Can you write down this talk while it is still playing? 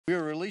We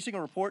are releasing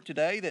a report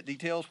today that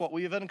details what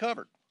we have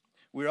uncovered.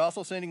 We are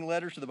also sending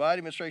letters to the Biden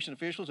administration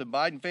officials and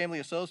Biden family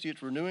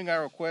associates renewing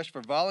our request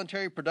for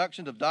voluntary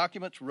production of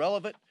documents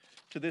relevant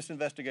to this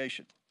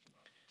investigation.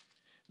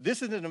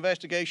 This is an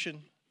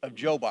investigation of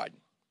Joe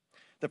Biden,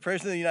 the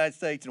President of the United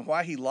States, and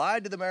why he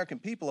lied to the American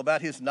people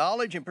about his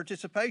knowledge and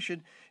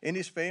participation in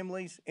his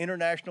family's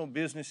international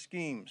business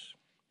schemes.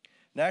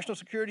 National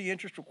security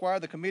interests require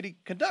the committee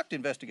conduct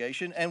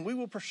investigation, and we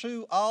will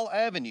pursue all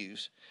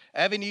avenues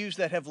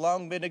that have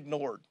long been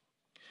ignored.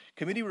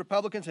 Committee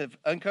Republicans have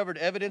uncovered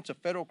evidence of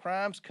federal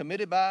crimes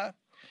committed by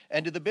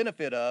and to the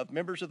benefit of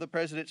members of the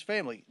president's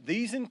family.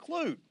 These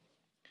include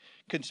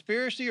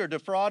conspiracy or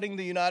defrauding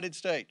the United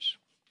States,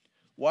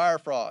 wire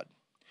fraud,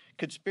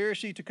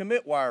 conspiracy to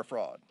commit wire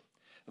fraud,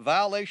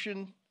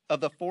 violation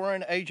of the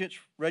Foreign Agents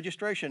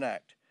Registration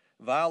Act,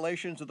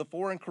 violations of the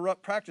Foreign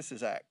Corrupt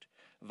Practices Act,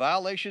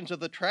 violations of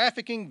the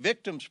Trafficking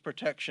Victims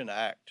Protection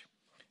Act,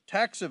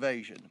 tax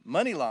evasion,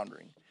 money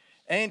laundering,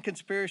 and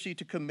conspiracy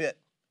to commit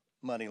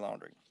money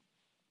laundering.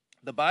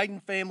 The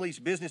Biden family's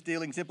business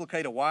dealings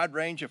implicate a wide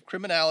range of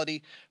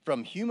criminality,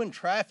 from human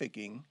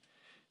trafficking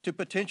to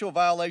potential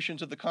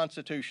violations of the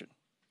Constitution.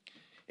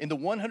 In the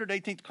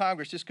 118th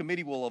Congress, this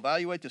committee will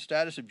evaluate the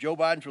status of Joe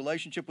Biden's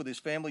relationship with his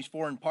family's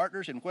foreign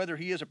partners and whether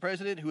he is a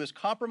president who is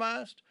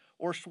compromised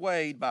or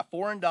swayed by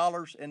foreign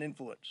dollars and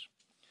influence.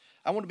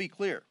 I want to be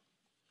clear.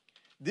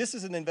 This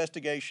is an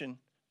investigation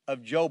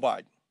of Joe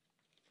Biden,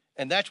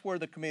 and that's where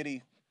the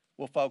committee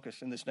will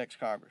focus in this next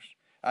Congress.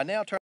 I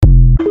now turn